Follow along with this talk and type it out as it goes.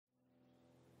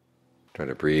Try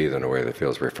to breathe in a way that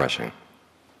feels refreshing.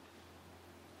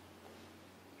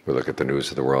 We look at the news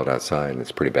of the world outside and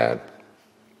it's pretty bad.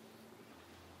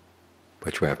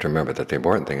 But we have to remember that the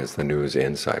important thing is the news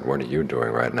inside. What are you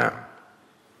doing right now?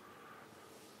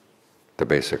 The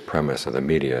basic premise of the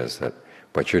media is that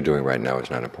what you're doing right now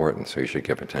is not important, so you should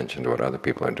give attention to what other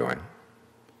people are doing.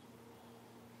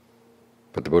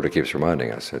 But the Buddha keeps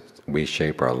reminding us that we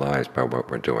shape our lives by what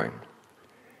we're doing.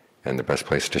 And the best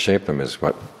place to shape them is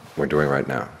what we're doing right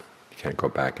now. You can't go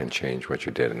back and change what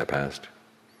you did in the past.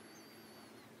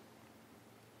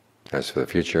 As for the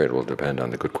future, it will depend on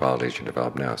the good qualities you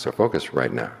develop now. So focus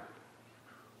right now.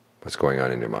 What's going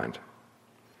on in your mind?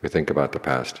 We think about the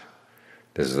past.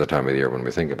 This is the time of the year when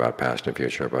we think about past and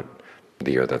future, but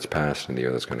the year that's past and the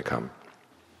year that's going to come.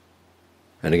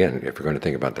 And again, if you're going to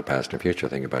think about the past and future,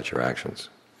 think about your actions.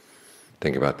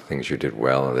 Think about the things you did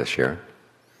well this year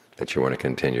that you want to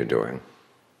continue doing.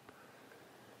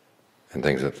 And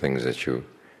the things that you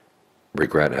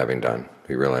regret having done.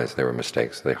 You realize they were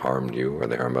mistakes, they harmed you or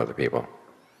they harmed other people.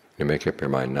 You make up your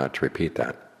mind not to repeat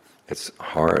that. It's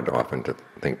hard often to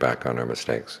think back on our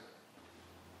mistakes.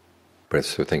 But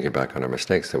it's through thinking back on our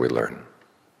mistakes that we learn.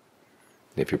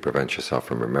 If you prevent yourself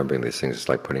from remembering these things, it's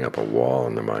like putting up a wall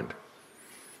in the mind.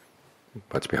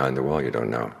 What's behind the wall you don't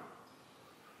know.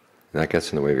 And that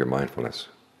gets in the way of your mindfulness.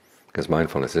 Because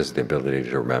mindfulness is the ability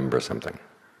to remember something.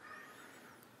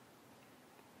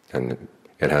 And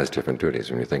it has different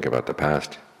duties. When you think about the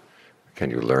past,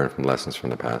 can you learn from lessons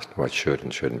from the past, what should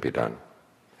and shouldn't be done?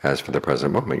 As for the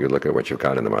present moment, you look at what you've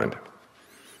got in the mind.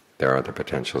 There are the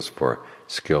potentials for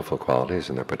skillful qualities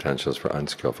and there are potentials for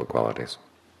unskillful qualities.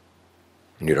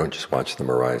 And you don't just watch them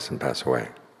arise and pass away.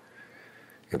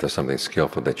 If there's something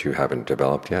skillful that you haven't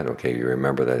developed yet, okay, you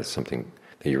remember that it's something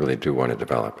that you really do want to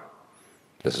develop.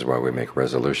 This is why we make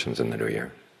resolutions in the new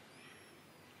year.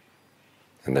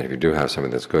 And then if you do have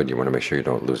something that's good, you want to make sure you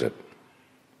don't lose it.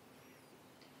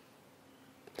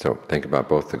 So think about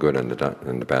both the good and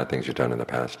the bad things you've done in the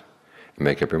past. And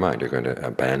make up your mind, you're going to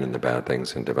abandon the bad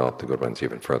things and develop the good ones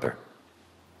even further.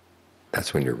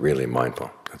 That's when you're really mindful.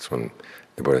 That's when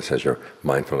the Buddha says your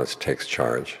mindfulness takes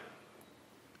charge.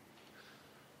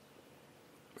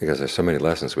 Because there's so many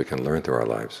lessons we can learn through our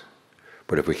lives.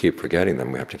 But if we keep forgetting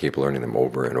them, we have to keep learning them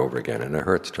over and over again, and it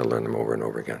hurts to learn them over and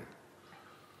over again.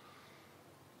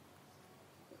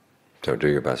 So do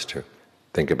your best to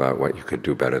think about what you could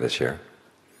do better this year.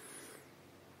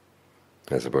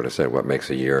 As the Buddha said, what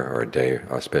makes a year or a day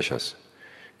auspicious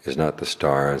is not the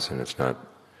stars and it's not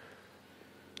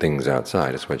things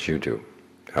outside, it's what you do,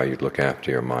 how you look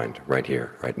after your mind right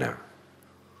here, right now.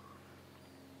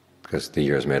 Because the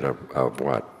year is made of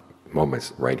what?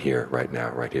 Moments right here, right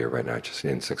now, just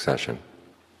in succession.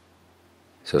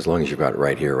 So as long as you've got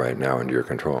right here, right now under your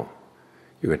control,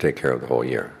 you can take care of the whole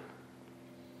year.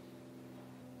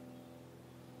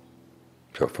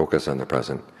 So focus on the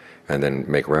present, and then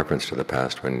make reference to the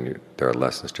past when there are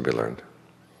lessons to be learned.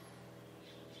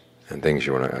 And things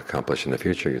you want to accomplish in the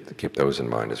future, you keep those in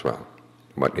mind as well.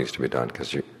 What needs to be done,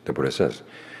 because the Buddha says,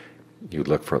 you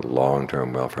look for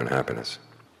long-term welfare and happiness.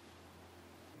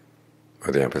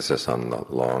 With the emphasis on the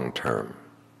long term.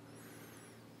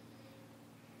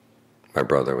 My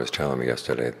brother was telling me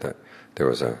yesterday that there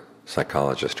was a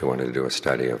psychologist who wanted to do a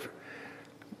study of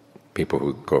people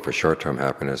who go for short-term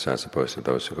happiness as opposed to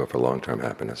those who go for long-term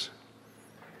happiness.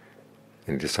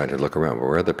 And he decided to look around. Well,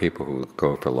 where are the people who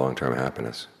go for long-term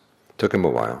happiness? It took him a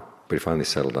while, but he finally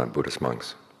settled on Buddhist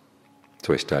monks.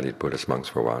 So he studied Buddhist monks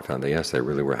for a while and found that yes, they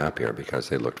really were happier because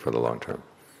they looked for the long term.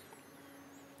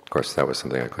 Of course, that was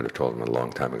something I could have told him a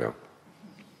long time ago.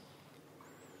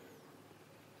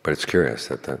 But it's curious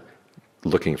that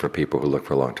looking for people who look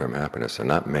for long-term happiness, there are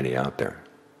not many out there.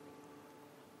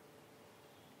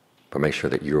 But make sure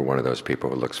that you're one of those people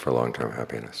who looks for long-term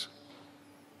happiness.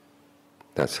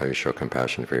 That's how you show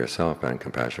compassion for yourself and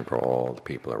compassion for all the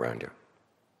people around you.